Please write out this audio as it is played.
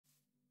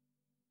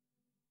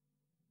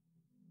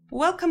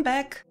Welcome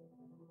back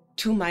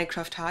to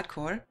Minecraft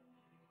Hardcore.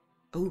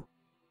 Oh,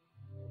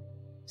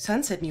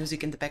 sunset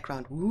music in the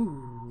background.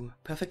 Ooh,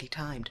 perfectly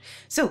timed.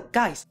 So,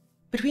 guys,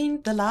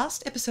 between the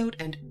last episode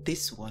and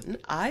this one,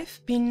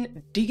 I've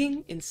been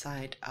digging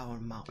inside our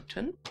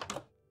mountain.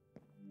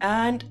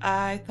 And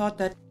I thought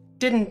that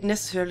didn't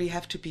necessarily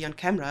have to be on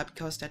camera,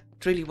 because that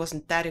really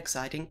wasn't that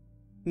exciting.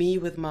 Me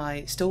with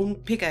my stone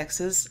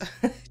pickaxes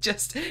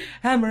just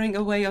hammering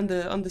away on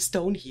the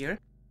stone here.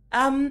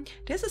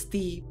 This is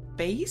the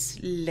base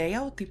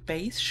layout, the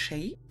base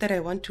shape that I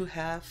want to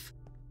have.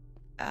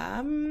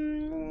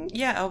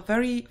 Yeah, our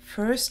very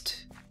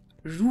first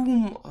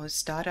room or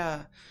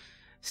starter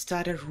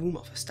room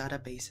of a starter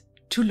base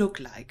to look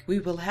like. We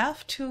will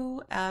have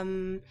to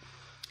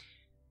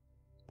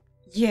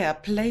yeah,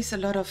 place a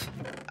lot of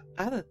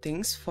other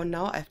things. For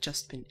now, I've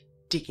just been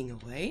digging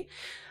away.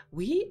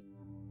 We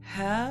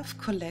have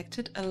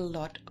collected a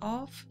lot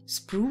of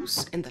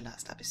spruce in the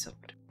last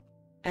episode.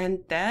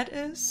 And that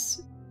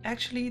is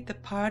actually the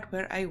part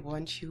where I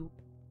want you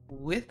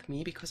with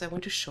me, because I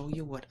want to show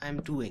you what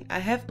I'm doing. I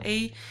have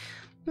a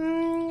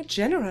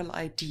general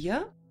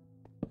idea.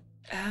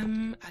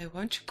 I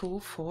want to go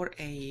for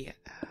a,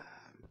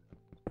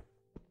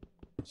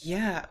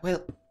 yeah,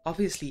 well,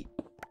 obviously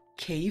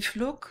cave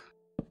look,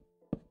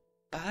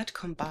 but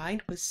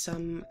combined with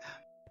some,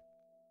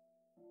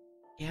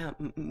 yeah,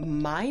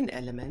 mine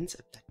elements,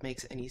 if that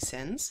makes any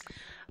sense.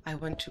 I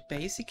want to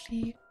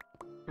basically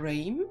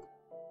frame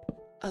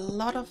a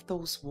lot of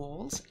those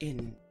walls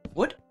in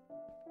wood,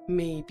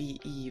 maybe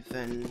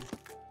even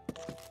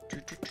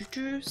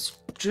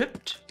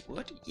stripped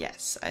wood.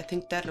 Yes, I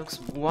think that looks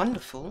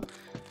wonderful.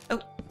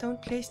 Oh,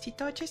 don't place the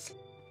torches.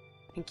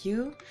 Thank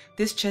you.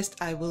 This chest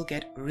I will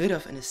get rid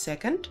of in a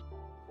second.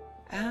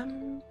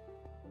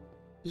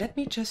 Let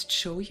me just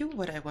show you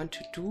what I want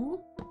to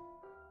do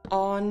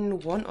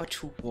on one or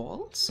two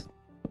walls,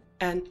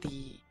 and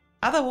the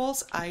other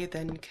walls I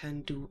then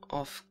can do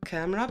off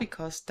camera,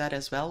 because that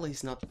as well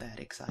is not that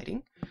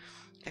exciting.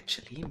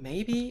 Actually,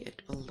 maybe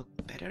it will look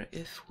better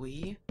if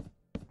we...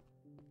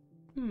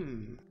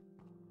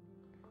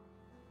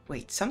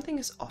 Wait, something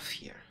is off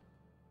here.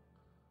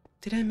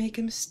 Did I make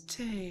a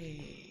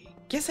mistake?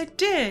 Yes, I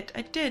did!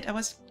 I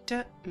was...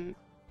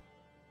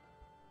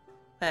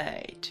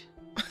 Wait.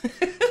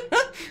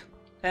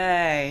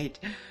 Wait.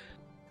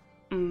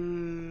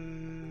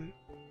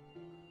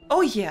 Oh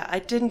yeah, I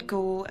didn't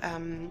go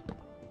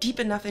deep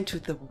enough into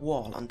the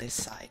wall on this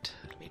side.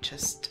 Let me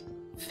just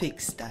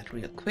fix that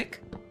real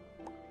quick.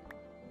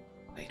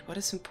 Wait, what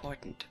is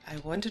important? I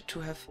wanted to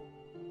have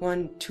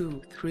 1,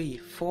 2, 3,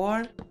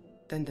 4.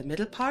 Then the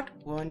middle part.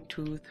 1,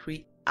 2,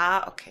 3.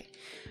 Ah, okay.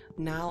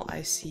 Now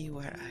I see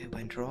where I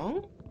went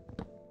wrong.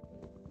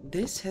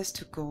 This has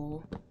to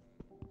go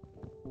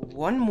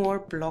one more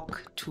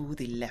block to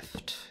the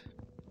left.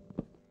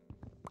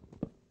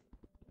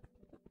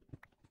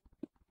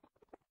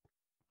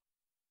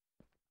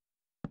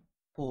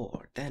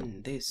 Or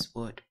then this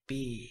would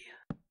be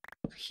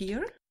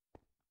here,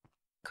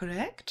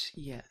 correct?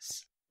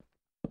 Yes.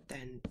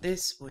 Then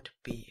this would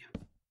be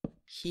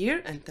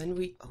here, and then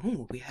we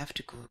have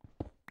to go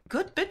a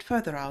good bit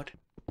further out.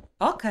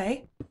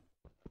 Okay.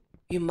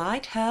 You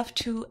might have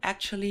to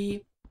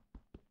actually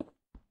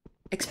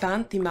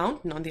expand the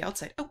mountain on the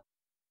outside. Oh,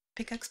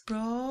 pickaxe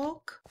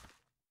broke.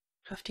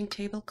 Crafting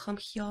table, come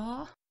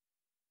here.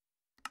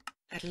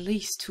 At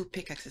least 2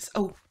 pickaxes.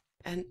 Oh,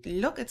 and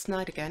look, it's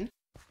night again.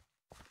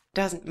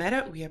 Doesn't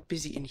matter, we are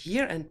busy in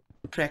here and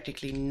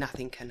practically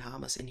nothing can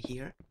harm us in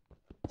here.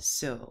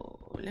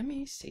 So, let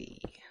me see.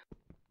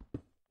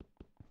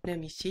 Let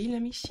me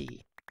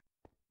see.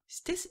 Is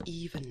this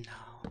even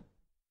now?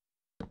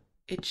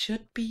 It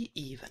should be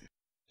even.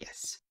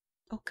 Yes.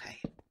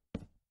 Okay.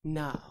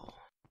 Now,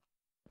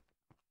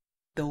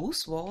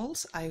 those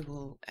walls I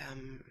will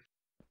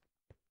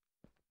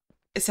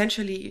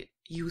essentially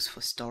use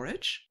for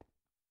storage.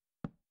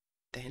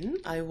 Then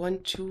I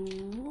want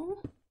to...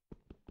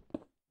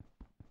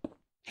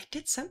 I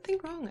did something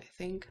wrong, I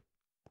think.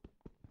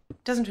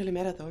 Doesn't really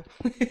matter though.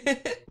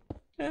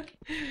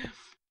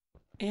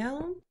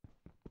 Yeah.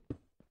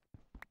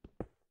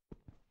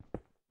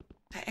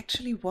 I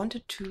actually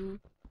wanted to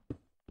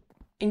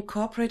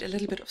incorporate a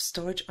little bit of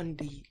storage on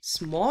the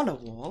smaller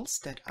walls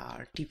that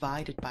are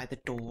divided by the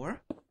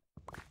door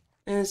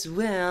as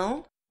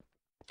well.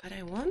 But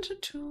I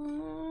wanted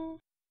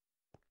to...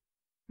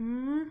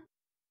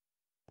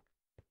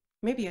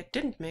 Maybe I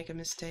didn't make a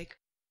mistake.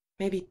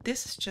 Maybe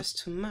this is just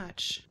too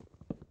much.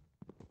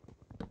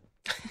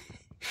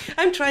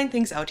 I'm trying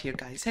things out here,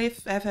 guys.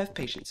 Have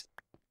patience.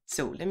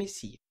 So, let me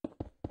see.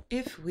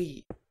 If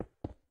we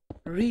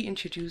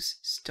reintroduce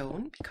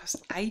stone,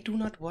 because I do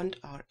not want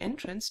our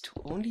entrance to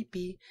only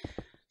be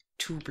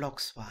 2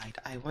 blocks wide.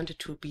 I want it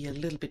to be a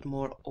little bit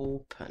more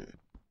open.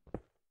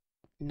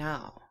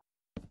 Now,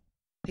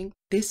 I think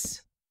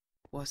this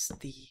was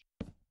the...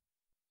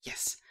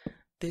 Yes,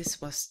 this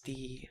was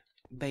the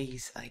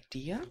base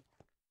idea.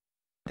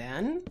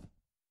 Then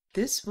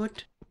this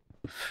would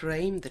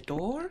frame the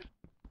door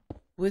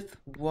with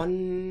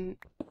one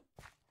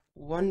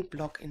one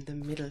block in the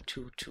middle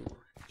to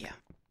yeah,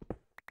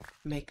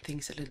 make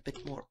things a little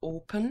bit more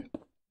open.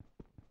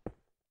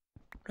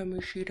 Let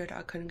me see that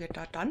I can get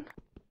that done.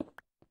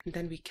 And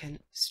then we can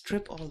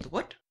strip all the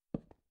wood.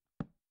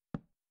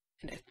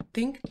 And I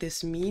think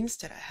this means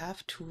that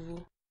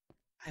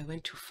I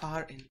went too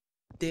far in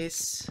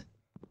this,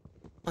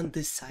 on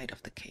this side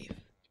of the cave.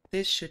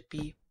 This should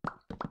be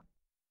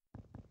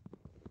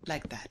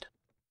like that.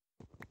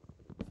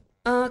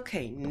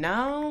 Okay,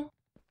 now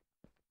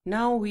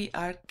we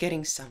are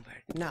getting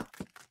somewhere. Now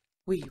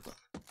we will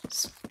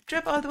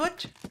strip all the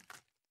wood.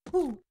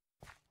 Ooh.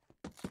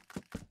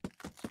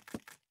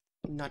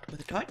 Not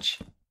with a torch.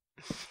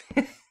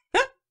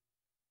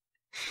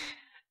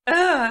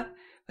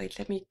 Wait,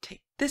 let me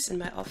take this in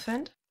my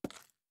offhand.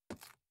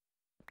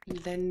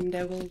 Then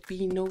there will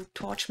be no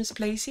torch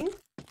misplacing.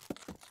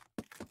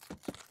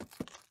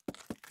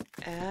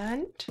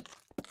 And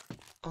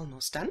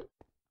almost done.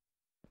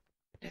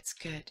 Let's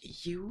get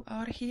you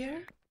out of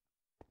here.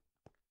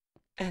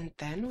 And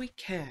then we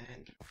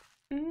can...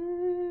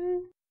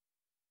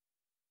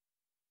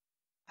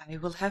 I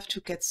will have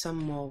to get some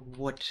more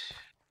wood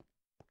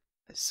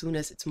as soon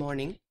as it's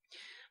morning.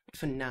 But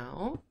for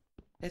now,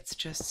 let's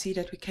just see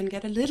that we can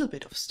get a little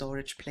bit of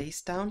storage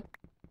placed down,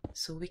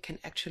 so we can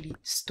actually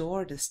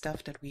store the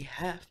stuff that we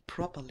have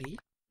properly.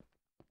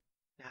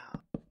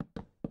 Now,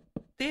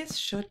 this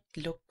should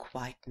look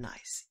quite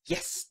nice.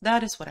 Yes,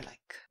 that is what I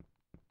like.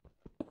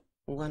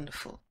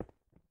 Wonderful.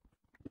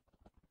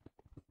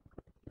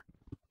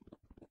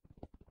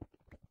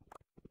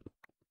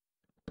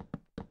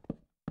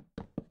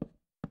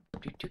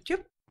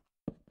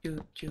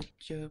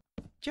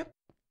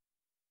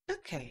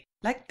 Okay,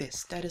 like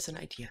this. That is an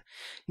idea.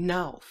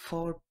 Now,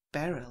 for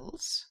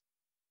barrels.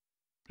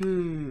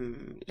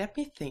 Let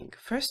me think.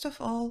 First of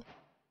all,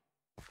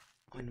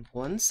 on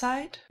one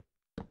side,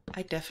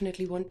 I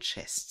definitely want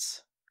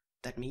chests.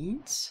 That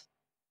means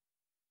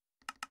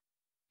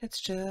let's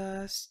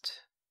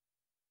just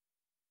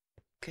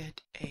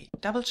get a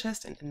double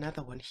chest and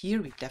another one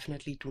here. We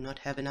definitely do not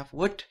have enough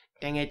wood.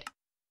 Dang it.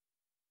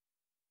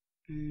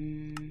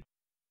 And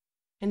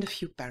a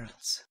few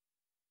barrels.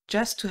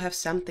 Just to have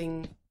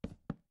something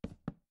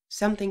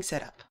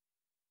set up.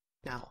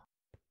 Now,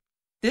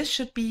 this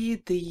should be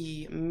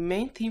the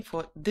main theme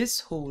for this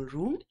whole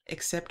room,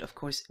 except of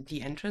course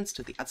the entrance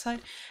to the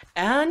outside.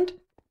 And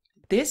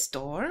this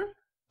door,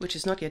 which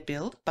is not yet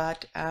built,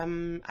 but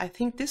I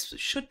think this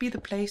should be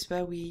the place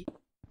where we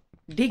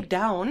dig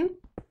down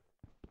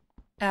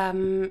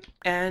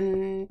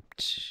and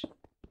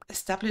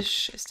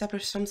establish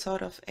some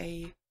sort of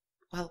a,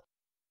 well,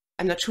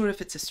 I'm not sure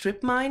if it's a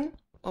strip mine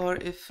or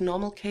if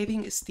normal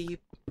caving is the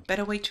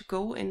better way to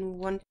go in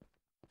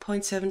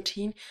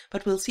 1.17,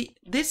 but we'll see.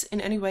 This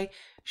in any way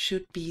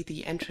should be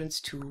the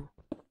entrance to,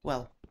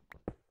 well,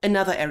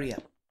 another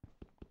area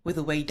with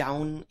a way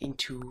down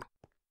into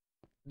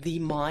the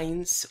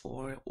mines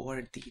or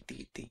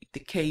the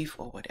cave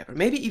or whatever.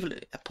 Maybe even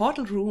a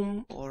portal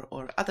room or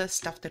other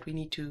stuff that we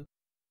need to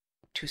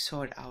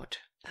sort out.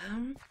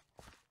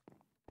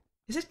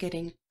 Is it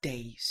getting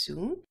day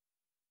soon?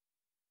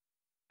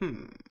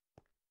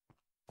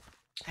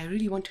 I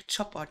really want to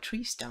chop our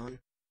trees down.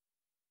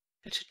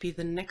 That should be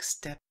the next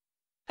step.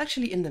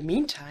 Actually, in the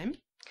meantime,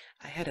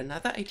 I had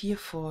another idea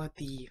for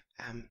the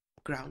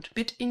ground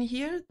bit in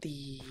here,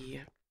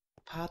 the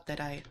part that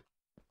I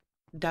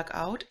dug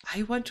out.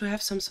 I want to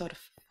have some sort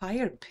of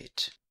fire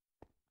pit.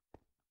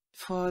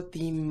 For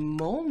the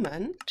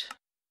moment,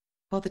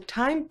 for the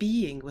time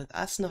being, with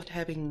us not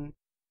having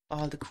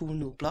all the cool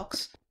new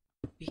blocks,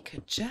 we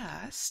could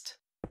just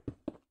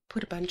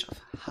put a bunch of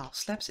half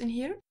slabs in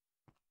here.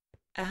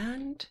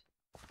 And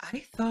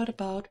I thought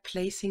about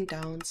placing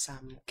down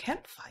some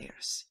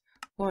campfires.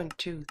 1,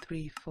 2,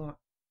 3, 4.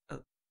 Oh,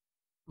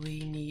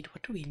 we need,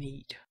 what do we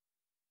need?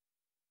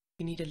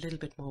 We need a little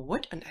bit more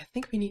wood, and I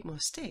think we need more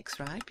sticks,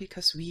 right?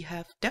 Because we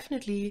have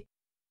definitely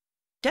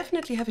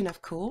have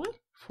enough coal.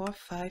 4,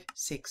 5,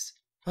 6.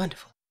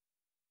 Wonderful.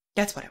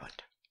 That's what I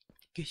want.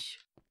 Gosh.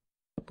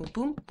 Boom,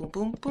 boom, boom,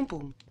 boom, boom,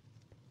 boom.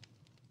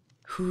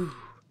 Whew.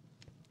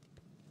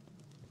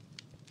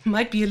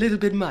 Might be a little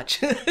bit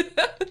much.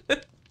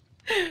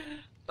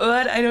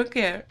 But I don't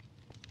care.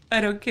 I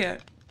don't care.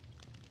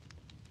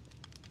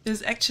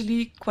 There's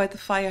actually quite the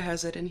fire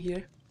hazard in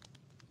here.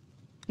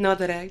 Now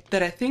that I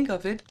think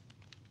of it.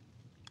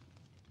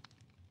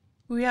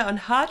 We are on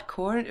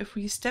hardcore, and if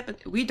we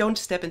we don't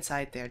step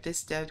inside there.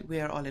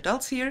 We are all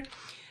adults here.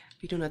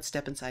 We do not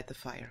step inside the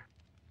fire.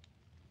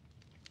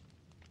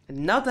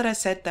 And now that I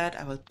said that,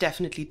 I will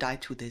definitely die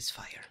to this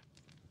fire.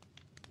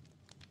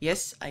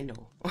 Yes, I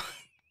know.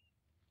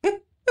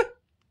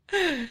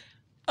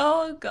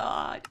 Oh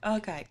god.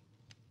 Okay.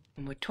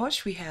 And with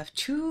torch we have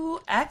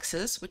 2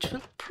 axes, which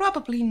will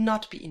probably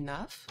not be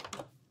enough.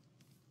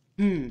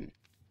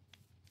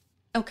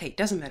 Okay,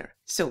 doesn't matter.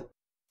 So,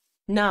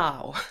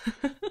 now,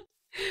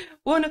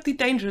 one of the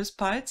dangerous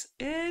parts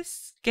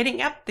is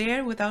getting up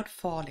there without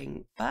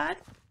falling. But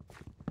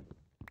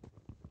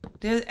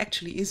there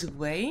actually is a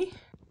way.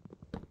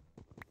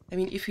 I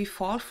mean, if we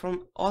fall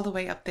from all the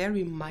way up there,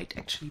 we might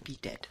actually be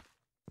dead.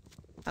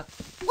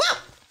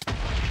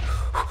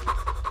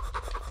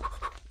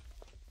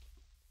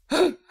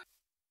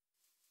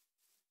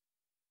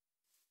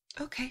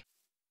 Okay.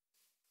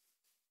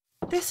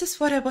 This is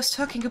what I was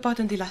talking about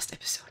in the last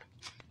episode.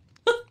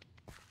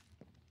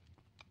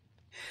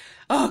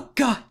 Oh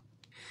God!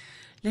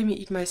 Let me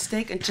eat my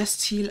steak and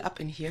just heal up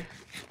in here.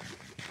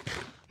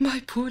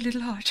 My poor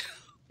little heart.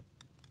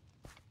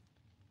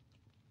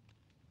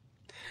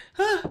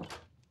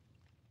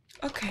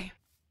 Okay.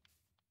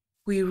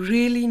 We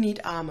really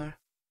need armor.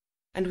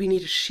 And we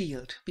need a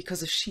shield,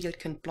 because a shield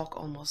can block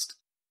almost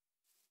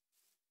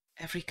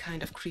every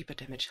kind of creeper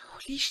damage.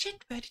 Holy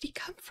shit, where did he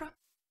come from?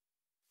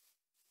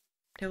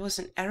 There was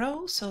an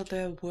arrow, so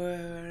there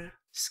were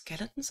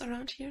skeletons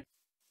around here.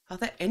 Are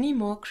there any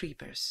more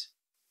creepers?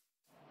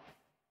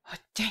 Oh,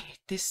 dang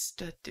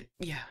it,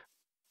 yeah.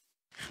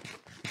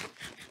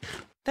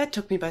 That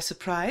took me by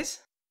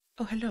surprise.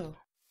 Oh, hello.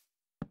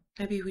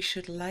 Maybe we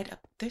should light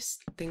up this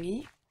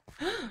thingy.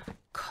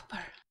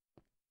 Copper.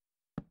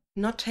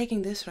 Not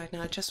taking this right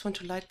now, I just want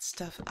to light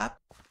stuff up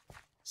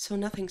so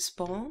nothing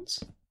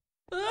spawns.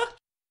 Ah,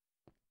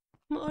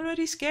 I'm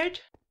already scared.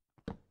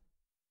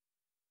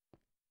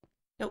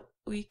 No,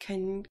 we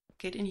can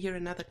get in here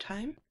another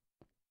time.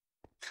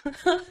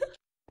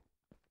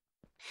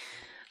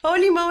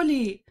 Holy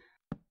moly!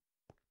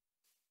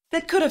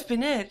 That could have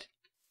been it.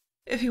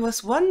 If he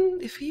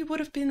would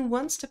have been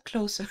one step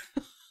closer.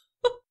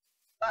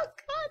 Oh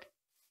God.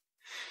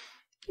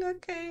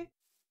 Okay.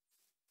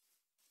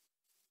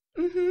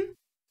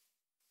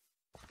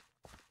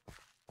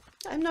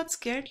 I'm not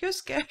scared, you're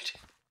scared.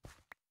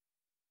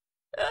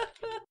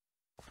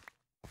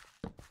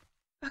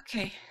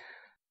 Okay.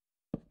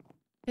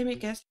 Let me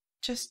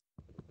just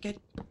get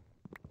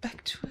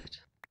back to it.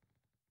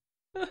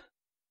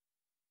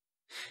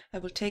 I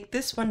will take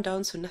this one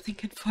down so nothing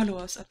can follow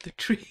us up the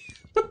tree.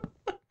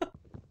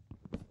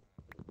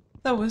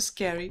 That was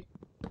scary.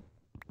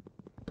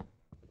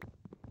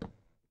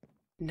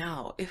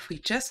 Now, if we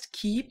just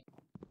keep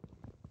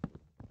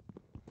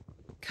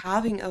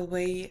carving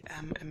away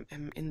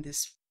in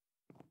this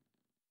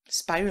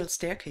spiral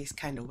staircase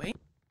kind of way,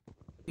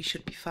 we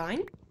should be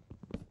fine.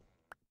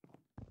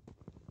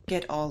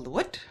 Get all the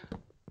wood,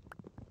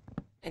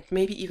 and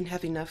maybe even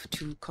have enough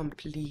to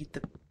complete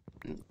the,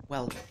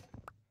 well,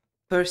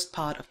 first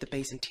part of the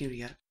base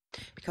interior,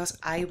 because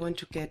I want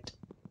to get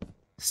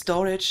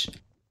storage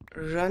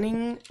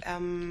running,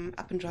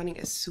 up and running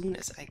as soon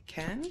as I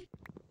can.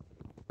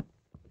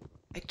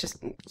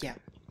 Yeah.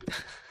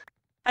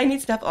 I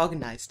need stuff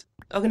organized.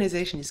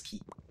 Organization is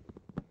key.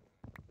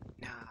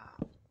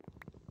 Now,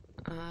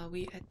 are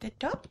we at the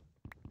top?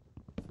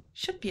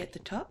 Should be at the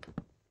top.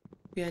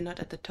 We are not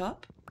at the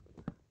top.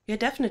 We are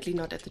definitely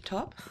not at the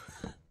top.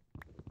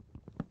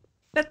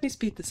 Let me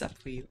speed this up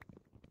for you.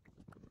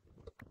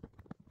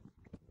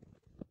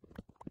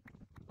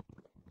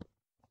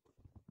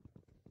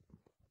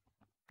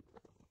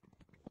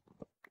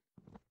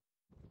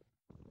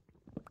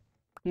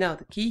 Now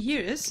the key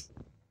here is,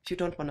 if you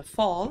don't want to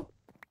fall,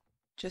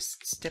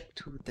 just step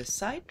to the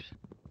side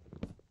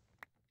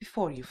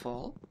before you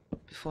fall,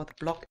 before the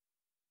block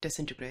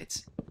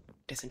disintegrates.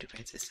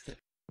 Disintegrates, is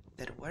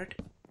that a word?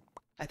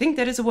 I think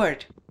that is a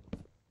word.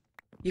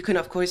 You can,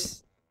 of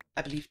course,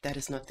 I believe that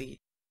is not the...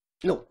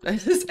 No,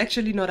 this is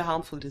actually not a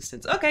harmful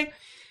distance. Okay,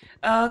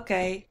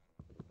 okay.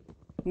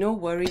 No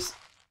worries.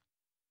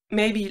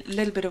 Maybe a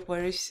little bit of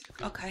worries.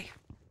 Okay.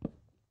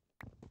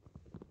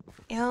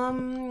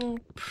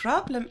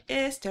 Problem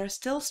is there are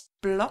still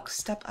blocks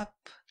stuck up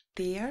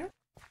there,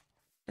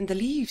 and the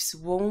leaves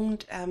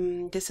won't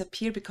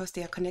disappear because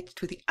they are connected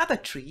to the other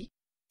tree,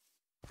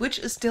 which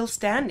is still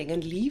standing,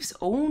 and leaves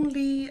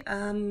only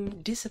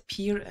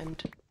disappear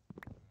and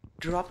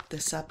drop the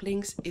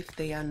saplings if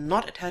they are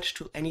not attached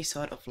to any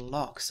sort of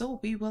log. So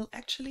we will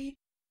actually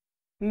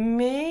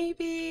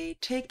maybe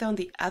take down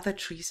the other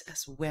trees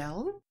as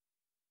well,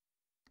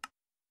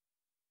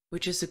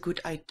 which is a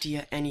good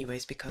idea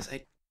anyways, because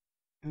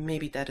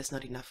maybe that is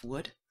not enough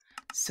wood.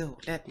 So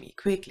let me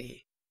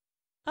quickly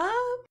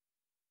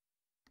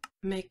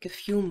make a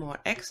few more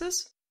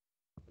axes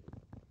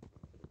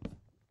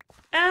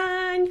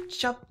and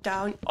chop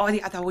down all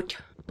the other wood.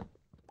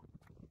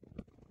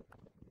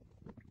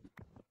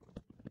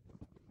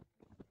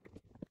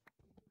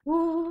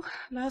 Ooh,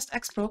 last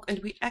axe broke and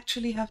we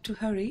actually have to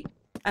hurry.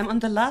 I'm on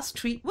the last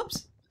tree.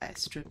 Whoops, I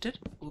stripped it.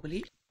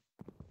 Oobly.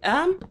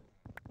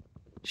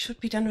 Should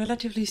be done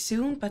relatively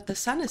soon, but the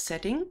sun is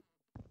setting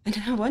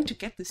and I want to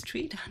get this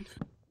tree done.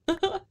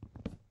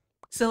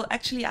 So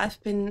actually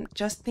I've been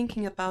just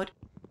thinking about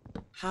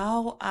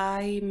how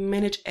I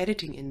manage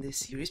editing in this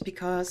series,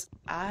 because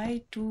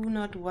I do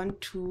not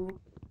want to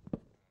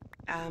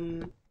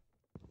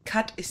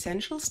cut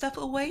essential stuff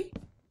away.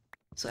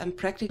 So I'm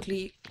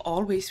practically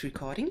always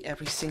recording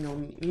every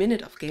single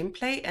minute of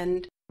gameplay,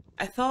 and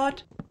I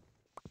thought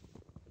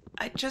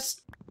I'd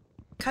just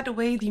cut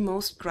away the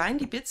most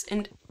grindy bits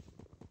and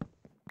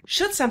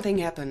should something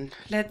happen,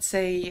 let's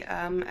say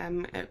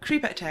a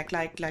creeper attack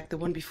like the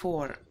one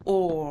before,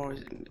 or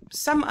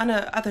some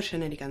other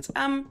shenanigans,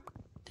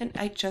 then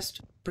I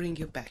just bring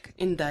you back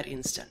in that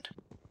instant.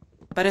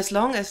 But as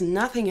long as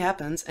nothing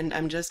happens and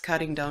I'm just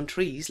cutting down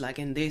trees, like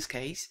in this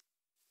case,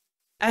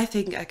 I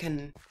think I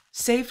can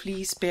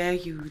safely spare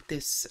you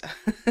this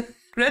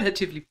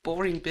relatively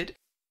boring bit.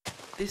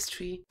 This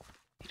tree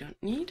you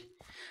don't need.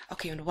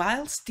 Okay, and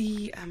whilst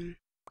the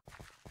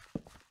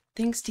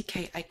things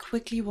decay, I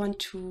quickly want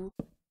to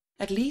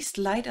at least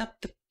light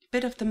up the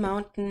bit of the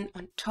mountain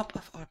on top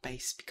of our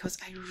base, because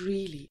I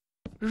really,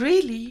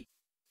 really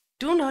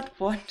do not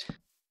want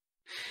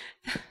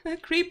a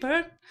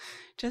creeper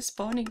just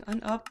spawning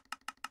on our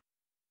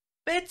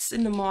beds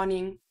in the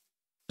morning,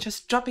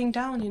 just dropping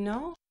down, you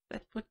know?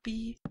 That would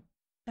be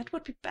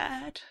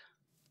bad.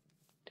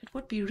 That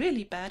would be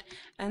really bad,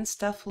 and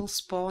stuff will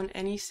spawn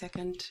any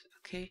second.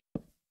 Okay,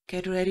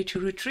 get ready to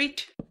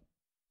retreat.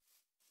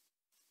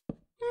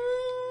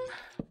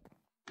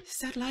 Is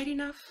that light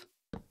enough?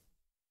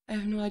 I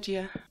have no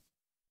idea.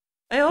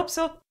 I hope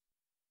so.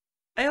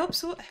 I hope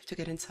so. I have to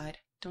get inside.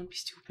 Don't be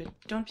stupid.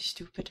 Don't be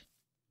stupid.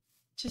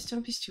 Just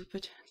don't be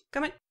stupid.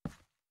 Come on.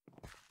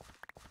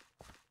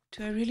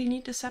 Do I really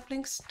need the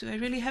saplings? Do I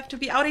really have to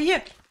be out of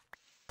here?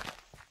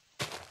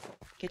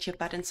 Get your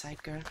butt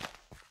inside, girl.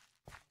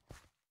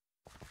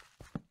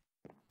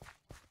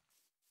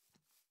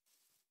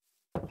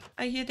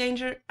 I hear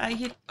danger. I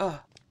hear... Oh.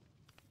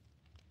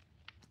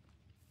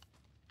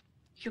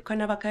 You can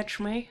never catch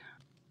me.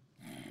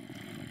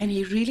 And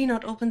he really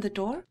not opened the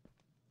door?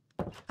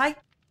 Hi.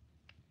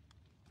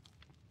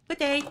 Good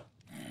day.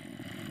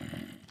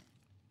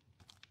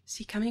 Is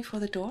he coming for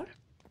the door?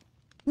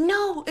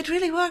 No, it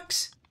really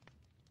works.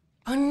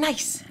 Oh,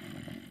 nice.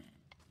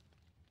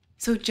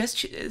 So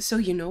just so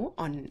you know,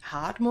 on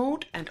hard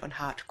mode and on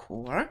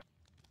hardcore,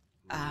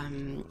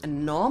 a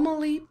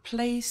normally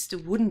placed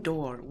wooden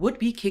door would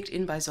be kicked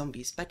in by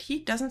zombies, but he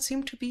doesn't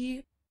seem to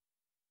be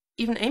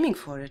even aiming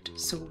for it.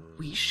 So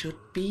we should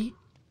be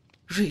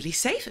really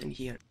safe in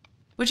here,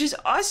 which is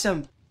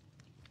awesome.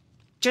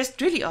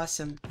 Just really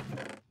awesome.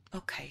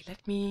 Okay,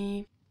 let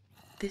me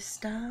put this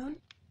down.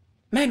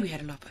 Man, we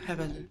had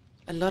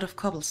a lot of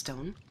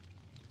cobblestone,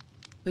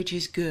 which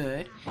is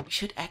good. We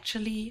should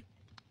actually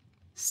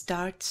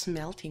start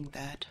smelting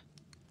that,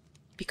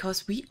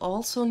 because we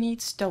also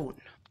need stone.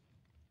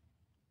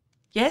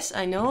 Yes,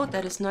 I know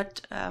that is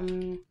not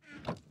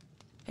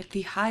at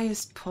the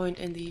highest point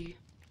in the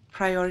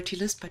priority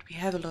list, but we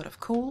have a lot of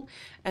coal,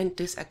 and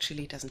this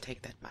actually doesn't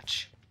take that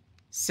much.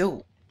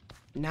 So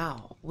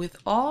now, with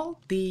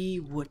all the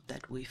wood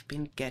that we've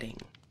been getting,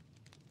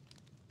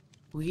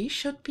 we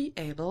should be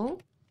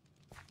able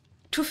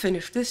to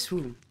finish this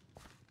room.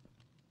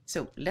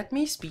 So let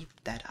me speed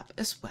that up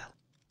as well.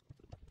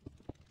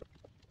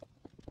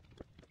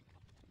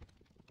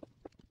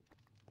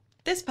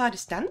 This part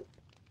is done.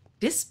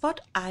 This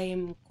spot I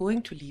am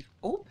going to leave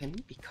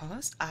open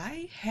because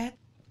I had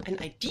an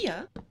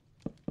idea.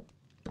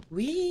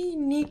 We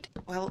need,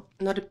 well,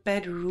 not a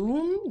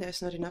bedroom.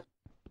 There's not enough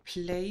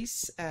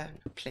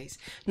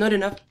not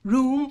enough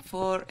room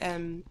for,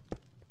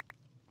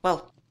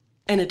 well,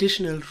 an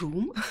additional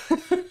room.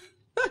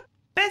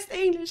 Best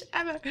English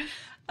ever.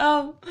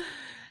 I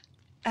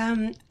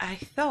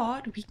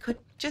thought we could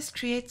just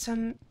create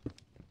some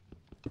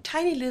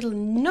tiny little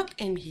nook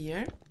in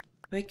here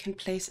where we can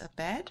place a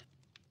bed.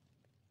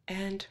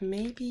 And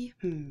maybe,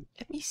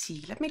 let me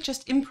see. Let me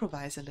just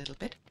improvise a little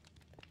bit.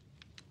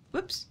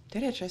 Whoops,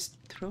 did I just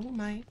throw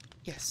my...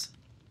 Yes.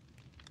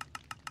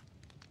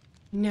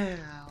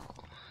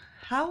 Now,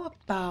 how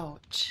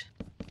about...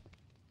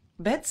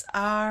 Beds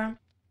are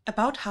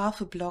about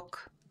half a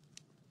block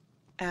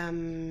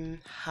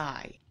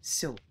high.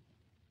 So,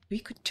 we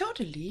could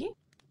totally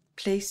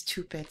place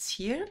 2 beds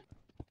here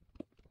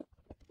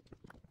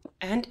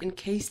and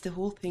encase the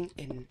whole thing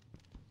in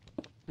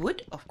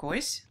wood, of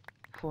course,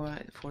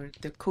 for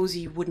the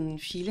cozy wooden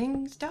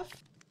feeling stuff.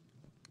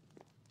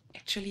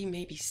 Actually,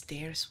 maybe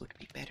stairs would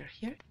be better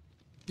here.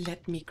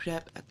 Let me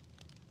grab a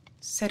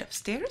set of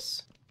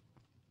stairs.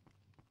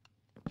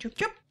 Chup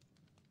chup.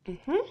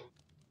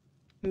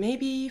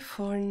 Maybe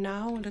for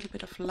now a little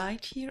bit of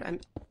light here. I'm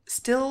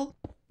still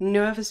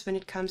nervous when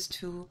it comes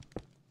to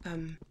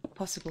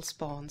possible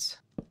spawns,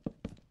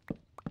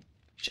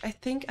 which I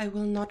think I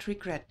will not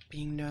regret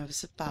being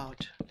nervous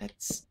about.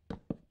 Let's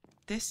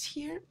this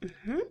here.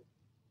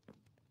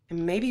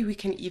 And maybe we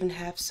can even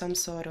have some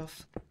sort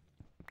of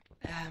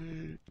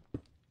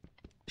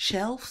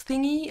shelf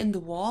thingy in the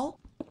wall.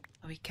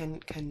 We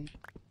can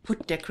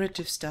put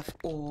decorative stuff,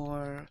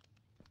 or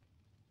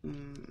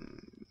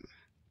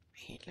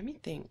wait, let me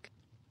think.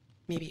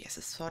 Maybe as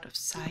a sort of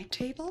side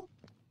table.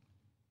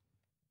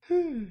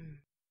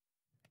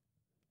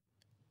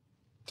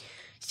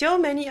 So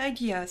many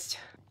ideas.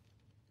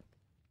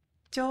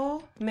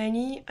 So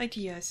many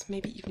ideas.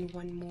 Maybe even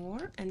one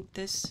more, and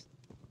this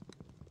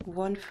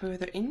one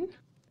further in.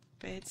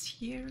 Beds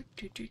here.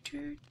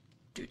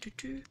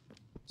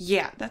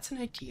 Yeah, that's an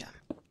idea.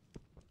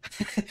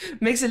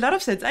 Makes a lot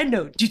of sense, I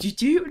know.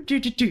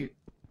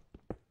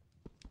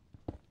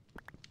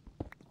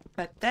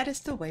 but that is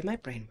the way my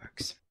brain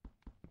works.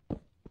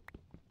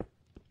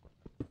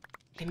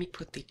 Let me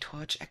put the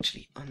torch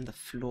actually on the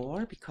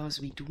floor,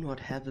 because we do not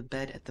have a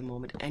bed at the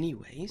moment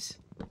anyways.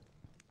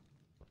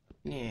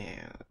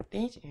 Now,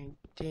 this and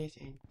this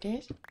and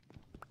this.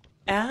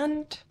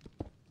 And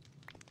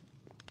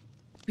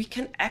we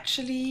can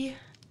actually...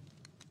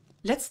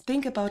 Let's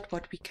think about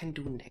what we can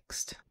do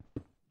next.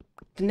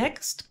 The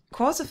next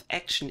course of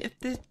action, if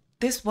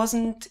this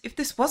wasn't a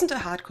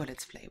hardcore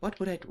let's play, what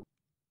would I do?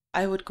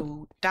 I would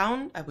go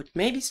down, I would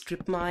maybe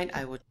strip mine,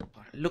 I would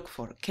look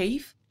for a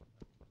cave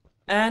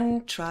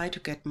and try to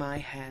get my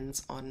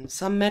hands on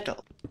some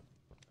metal.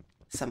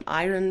 Some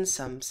iron,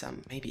 some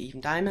maybe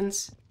even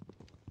diamonds.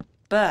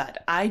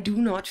 But I do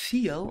not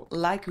feel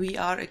like we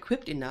are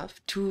equipped enough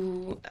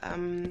to,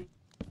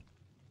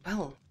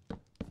 well,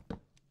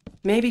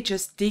 maybe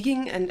just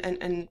digging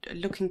and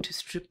looking to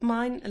strip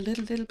mine a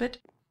little bit.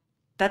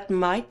 That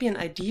might be an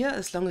idea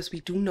as long as we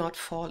do not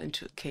fall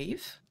into a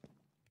cave.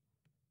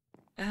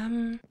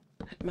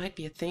 That might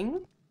be a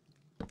thing.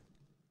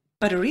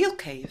 But a real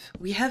cave,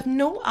 we have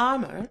no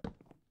armor,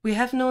 we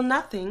have no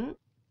nothing.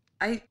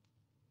 I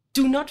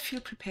do not feel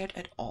prepared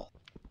at all.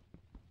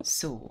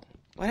 So,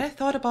 what I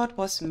thought about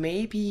was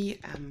maybe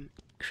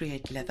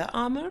create leather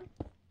armor.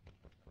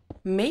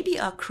 Maybe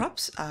our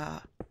crops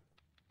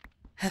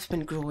have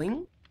been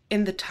growing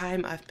in the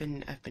time I've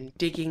been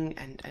digging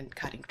and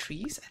cutting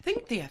trees. I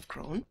think they have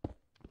grown.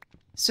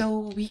 So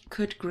we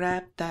could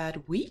grab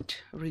that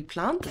wheat,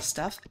 replant the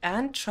stuff,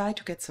 and try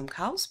to get some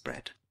cow's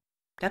bread.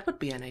 That would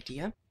be an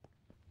idea.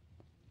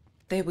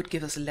 They would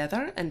give us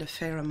leather and a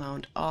fair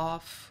amount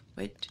of,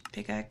 wait,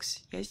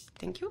 pickaxe, yes,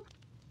 thank you,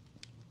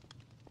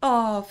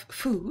 of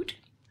food.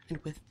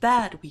 And with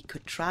that we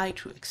could try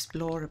to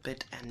explore a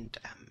bit and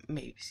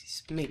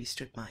maybe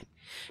strip mine.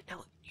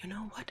 Now, you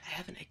know what, I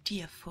have an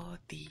idea for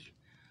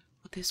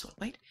this one.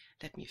 Wait,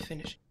 let me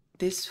finish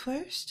this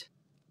first.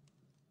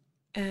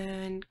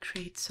 And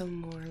create some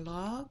more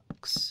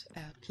logs,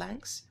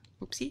 planks,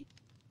 oopsie.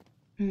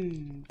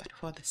 But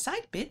for the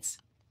side bits,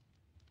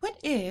 what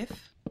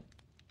if I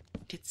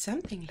did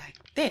something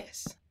like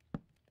this?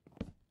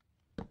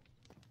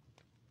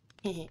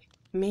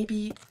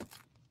 Maybe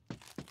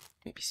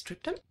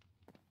strip them?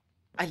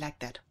 I like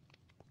that.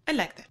 I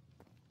like that.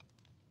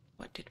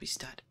 What did we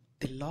start?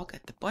 The log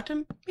at the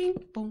bottom. Bing,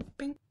 boom,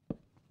 bing.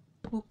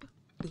 Boop,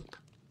 boop,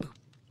 boop.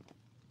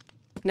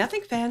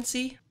 Nothing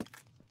fancy.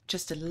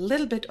 Just a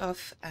little bit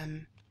of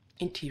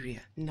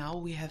interior. Now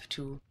we have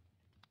to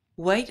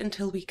wait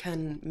until we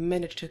can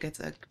manage to get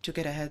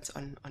our heads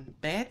on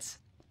beds.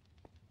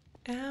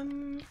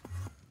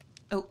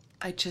 Oh,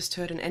 I just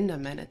heard an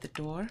Enderman at the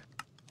door.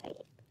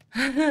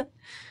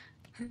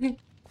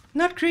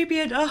 Not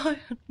creepy at all.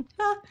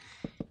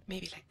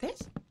 Maybe like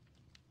this,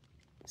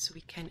 so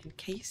we can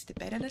encase the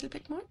bed a little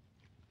bit more.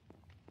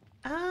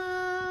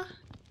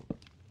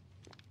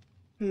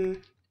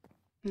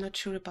 Not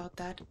sure about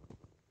that.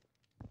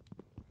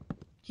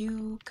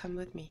 You come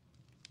with me.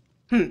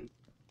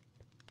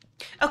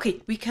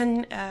 Okay, we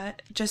can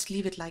just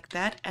leave it like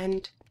that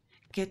and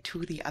get to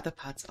the other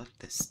parts of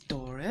the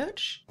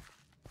storage.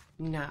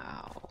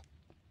 Now,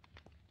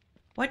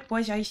 what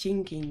was I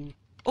thinking?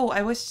 Oh,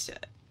 I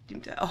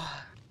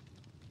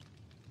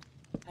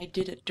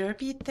did a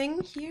derpy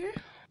thing here.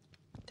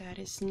 That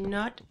is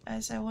not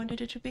as I wanted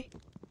it to be.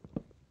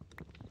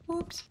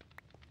 Oops.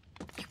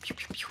 Pew, pew,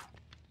 pew,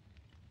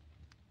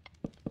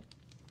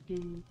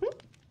 pew.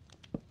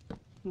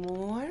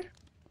 More.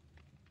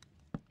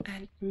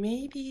 And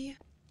maybe...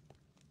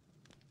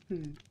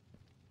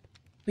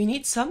 We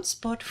need some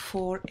spot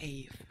for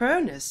a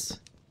furnace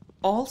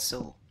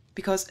also,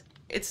 because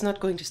it's not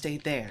going to stay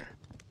there.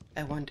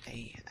 I want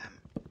a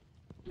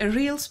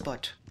real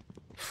spot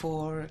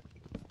for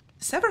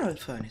several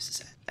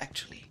furnaces,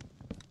 actually.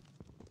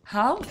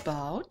 How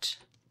about...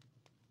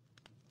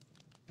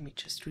 Let me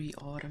just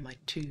reorder my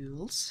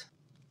tools.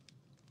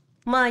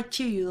 My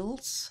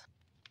tools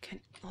can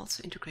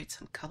also integrate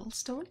some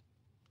cobblestone.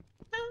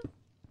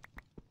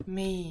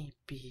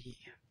 Maybe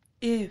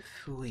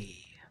if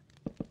we...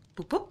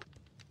 Boop boop.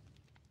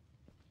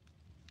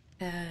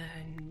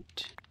 And...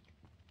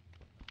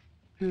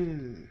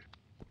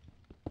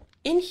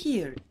 In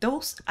here,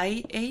 those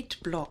 8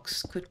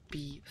 blocks could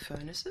be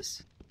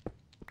furnaces.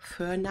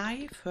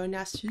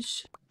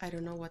 Furnaces. I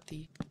don't know what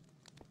the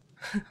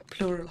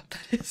plural of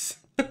that is.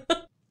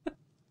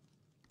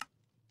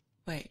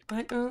 Wait,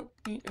 1,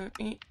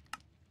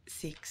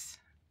 6.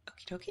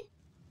 Okie dokie.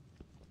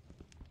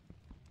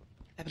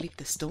 I believe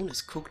the stone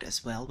is cooked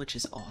as well, which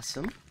is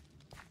awesome.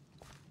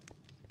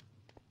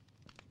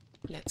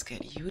 Let's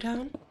get you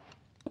down.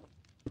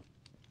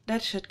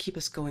 That should keep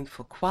us going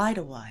for quite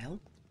a while.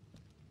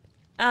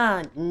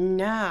 And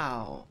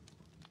now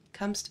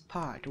comes the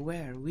part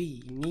where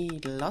we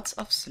need lots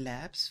of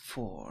slabs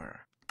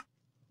for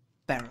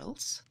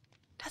barrels.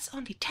 That's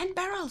only 10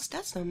 barrels,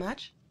 that's not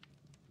much.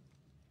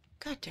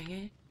 God dang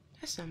it,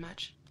 that's not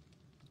much.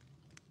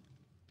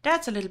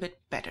 That's a little bit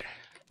better.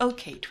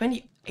 Okay,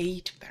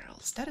 28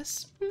 barrels, that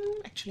is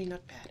actually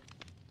not bad.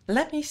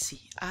 Let me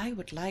see. I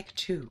would like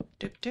to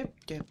dip,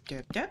 dip, dip,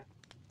 dip, dip.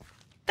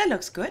 That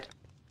looks good.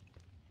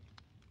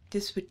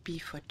 This would be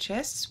for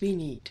chests. We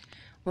need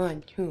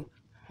 1, 2,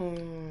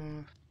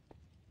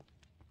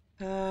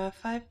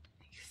 5,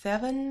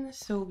 7.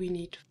 So we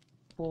need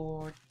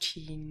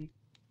 14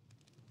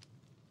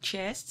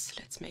 chests.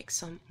 Let's make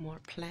some more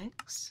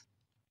planks.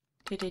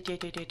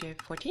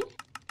 14.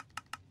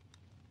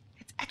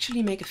 Let's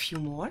actually make a few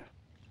more.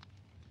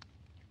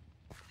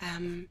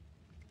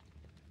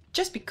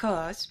 Just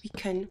because we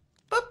can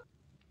boop,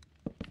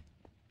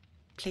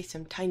 place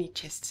some tiny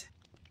chests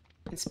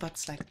in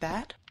spots like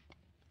that.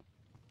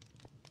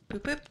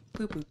 Boop, boop,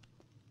 boop, boop.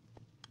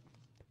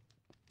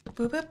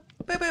 Boop, boop,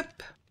 boop,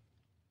 boop.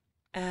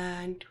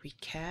 And we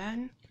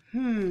can,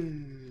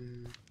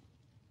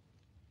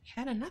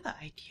 had another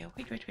idea.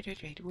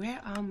 Wait.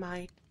 Where are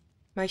my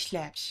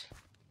slabs?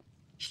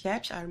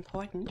 Slabs are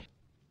important.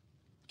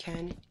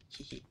 Can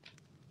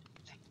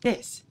like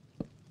this.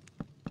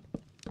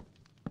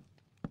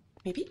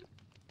 Maybe?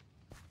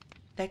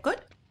 That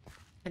good?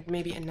 And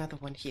maybe another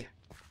one here.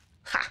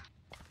 Ha!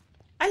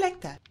 I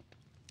like that.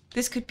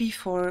 This could be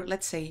for,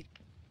 let's say,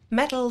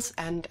 metals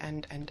and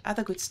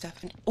other good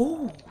stuff. And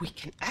oh, we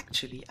can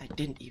actually, I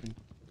didn't even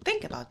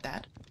think about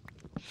that.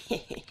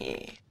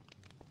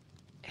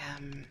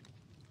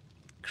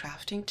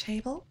 Crafting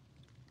table.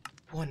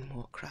 One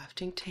more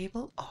crafting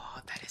table. Oh,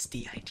 that is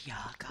the idea,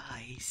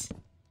 guys.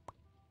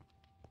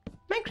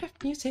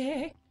 Minecraft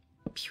music.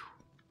 Pew.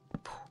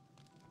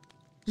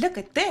 Look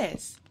at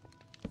this!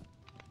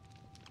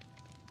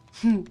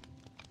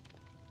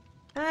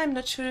 I'm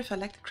not sure if I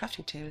like the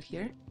crafting table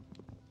here.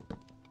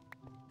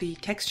 The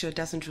texture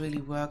doesn't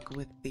really work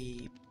with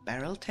the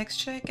barrel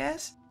texture, I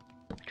guess.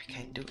 But we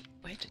can do...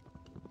 Wait.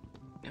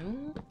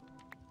 No?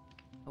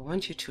 I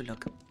want you to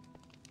look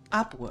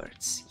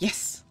upwards.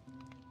 Yes!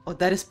 Oh,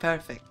 that is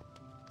perfect.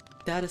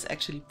 That is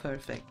actually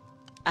perfect.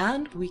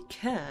 And we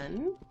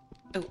can...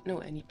 Oh, no,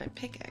 I need my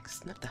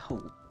pickaxe, not the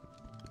hoe.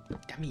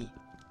 Dummy.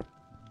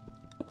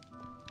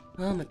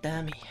 Oh, my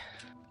dummy.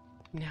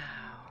 Now,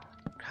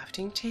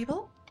 crafting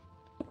table?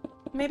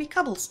 Maybe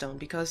cobblestone,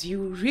 because you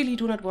really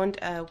do not want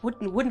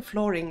wooden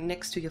flooring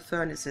next to your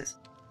furnaces.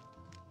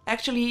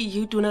 Actually,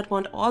 you do not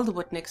want all the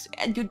wood next,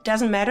 and it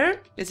doesn't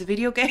matter. It's a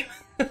video game.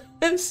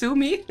 Sue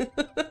me.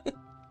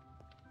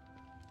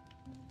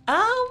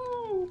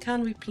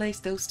 Can we place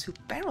those two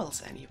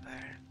barrels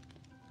anywhere?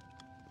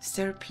 Is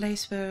there a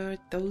place where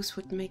those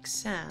would make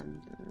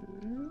sounds?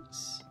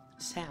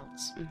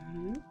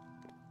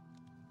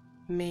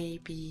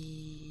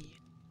 Maybe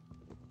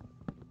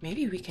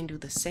we can do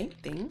the same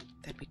thing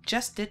that we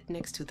just did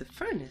next to the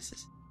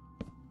furnaces.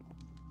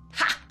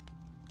 Ha!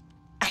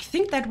 I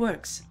think that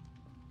works.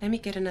 Let me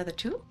get another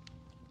two.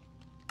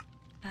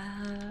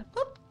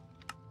 Boop.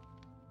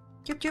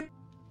 Yup.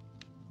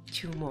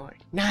 2 more.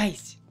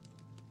 Nice!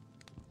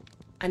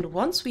 And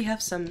once we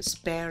have some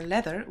spare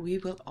leather, we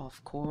will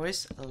of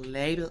course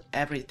label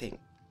everything.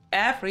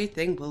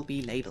 Everything will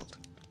be labeled.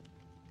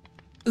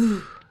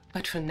 Ooh,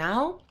 but for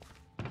now,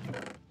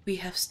 we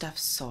have stuff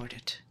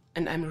sorted.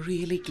 And I'm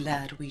really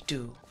glad we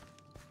do.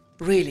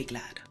 Really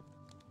glad.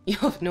 You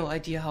have no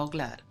idea how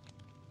glad.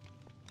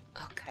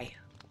 Okay.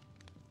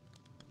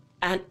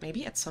 And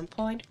maybe at some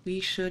point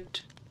we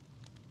should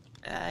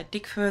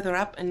dig further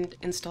up and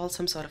install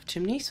some sort of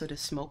chimney so the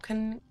smoke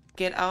can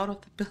get out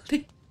of the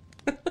building.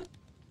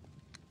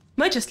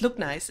 Might just look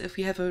nice if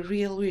we have a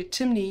real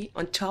chimney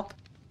on top.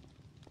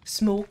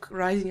 Smoke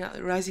rising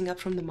up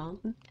from the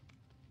mountain.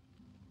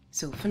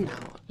 So for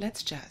now,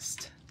 let's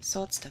just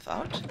sort stuff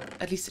out,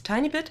 at least a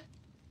tiny bit,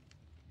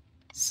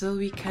 so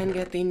we can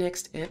get the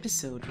next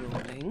episode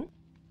rolling.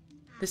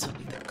 This will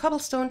be the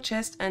cobblestone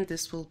chest, and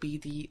this will be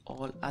the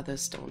all other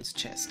stones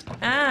chest.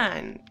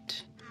 And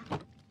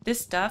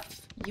this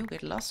stuff, you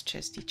get lost,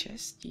 chesty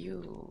chest.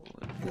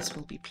 This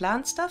will be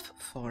plant stuff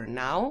for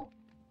now.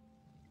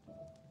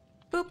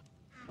 Boop.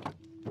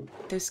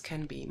 This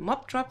can be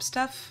mob drop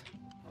stuff,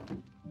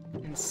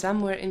 and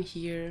somewhere in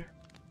here,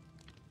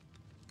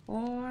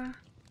 or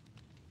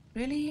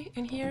really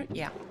in here,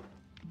 yeah.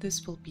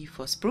 This will be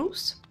for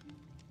spruce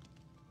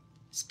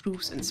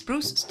and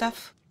spruce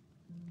stuff,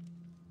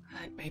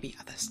 and maybe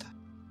other stuff.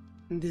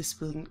 This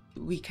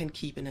we can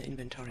keep in an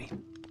inventory.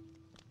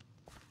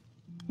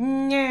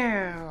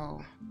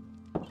 Now,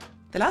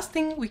 the last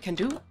thing we can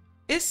do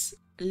is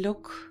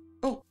look.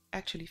 Oh,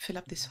 actually, fill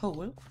up this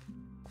hole.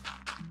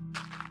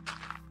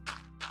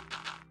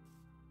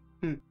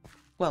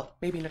 Well,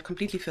 maybe not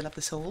completely fill up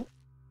this hole,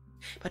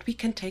 but we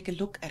can take a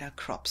look at our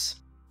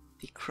crops.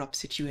 The crop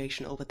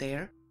situation over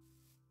there.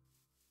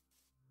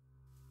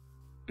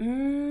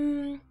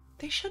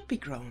 They should be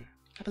grown.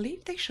 I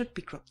believe they should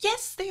be grown.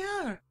 Yes, they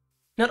are!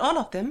 Not all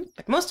of them,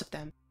 but most of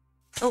them.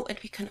 Oh, and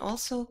we can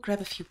also grab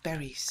a few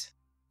berries.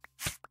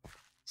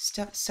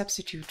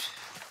 Substitute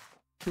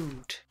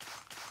food.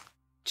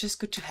 Just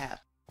good to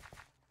have.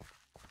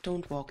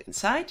 Don't walk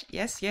inside.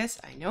 Yes,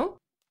 I know.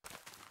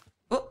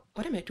 Oh,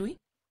 what am I doing?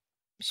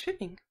 I'm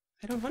swimming.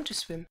 I don't want to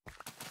swim.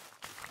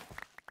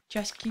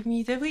 Just give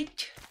me the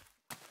wheat.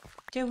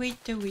 The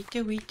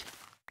wheat.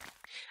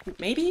 And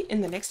maybe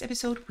in the next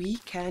episode we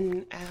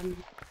can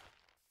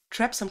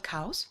trap some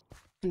cows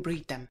and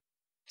breed them.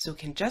 So we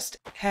can just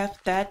have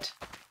that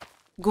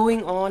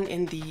going on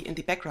in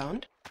the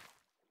background.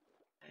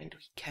 And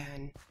we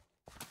can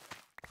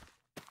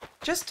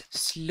just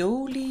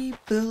slowly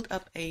build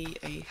up a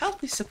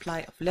healthy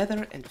supply of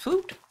leather and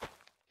food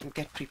and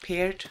get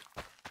prepared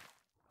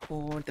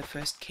for the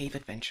first cave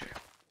adventure.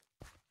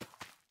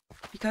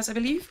 Because I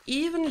believe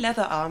even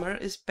leather armor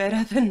is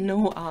better than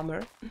no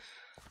armor.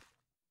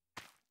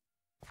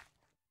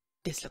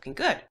 This looking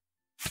good.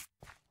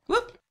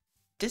 Whoop!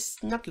 This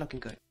not looking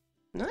good.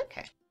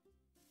 Okay.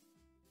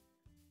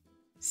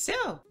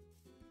 So,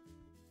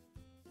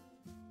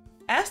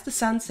 as the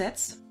sun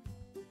sets,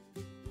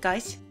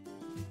 guys,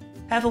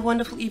 have a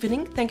wonderful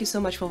evening. Thank you so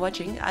much for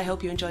watching. I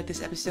hope you enjoyed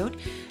this episode.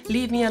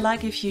 Leave me a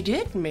like if you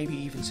did, maybe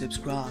even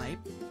subscribe.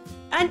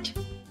 And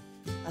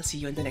I'll see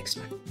you in the next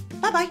one.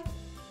 Bye bye!